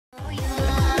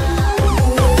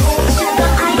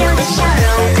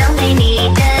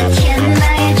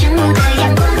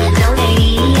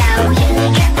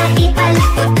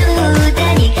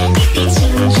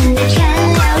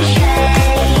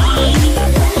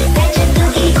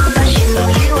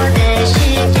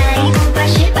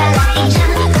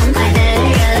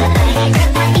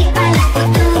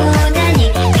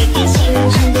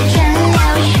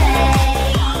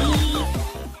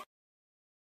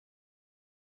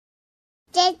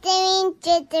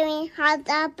Jittering, hot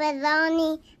dog,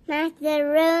 bologna,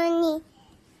 macaroni.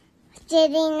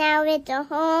 Sitting out with the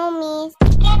homies.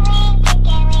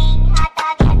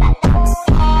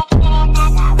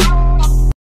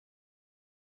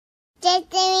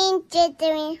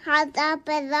 Jittering, hot dog,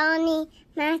 bologna,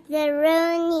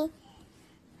 macaroni.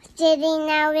 Sitting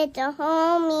out with the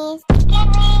homies.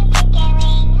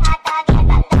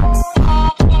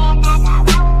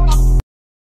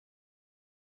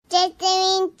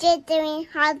 Jittering,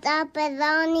 hot dog,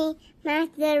 bologna,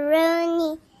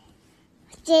 macaroni.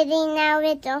 Sitting out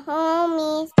with the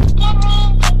homies.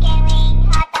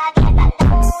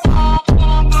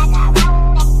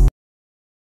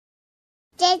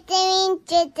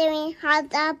 Jittering, hot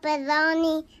dog,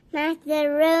 bologna,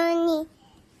 macaroni.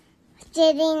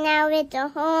 Sitting out with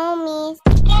the homies.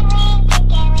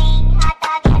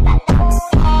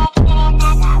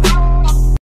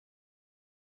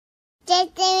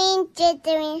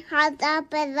 Jittering, hot dog,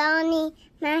 bologna,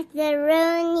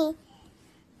 macaroni.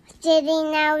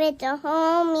 Sitting out with the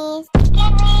homies.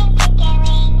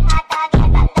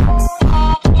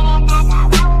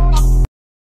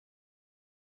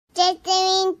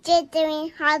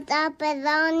 Jittering, hot dog,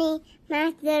 bologna,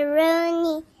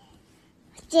 macaroni.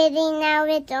 Sitting out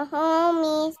with the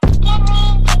homies.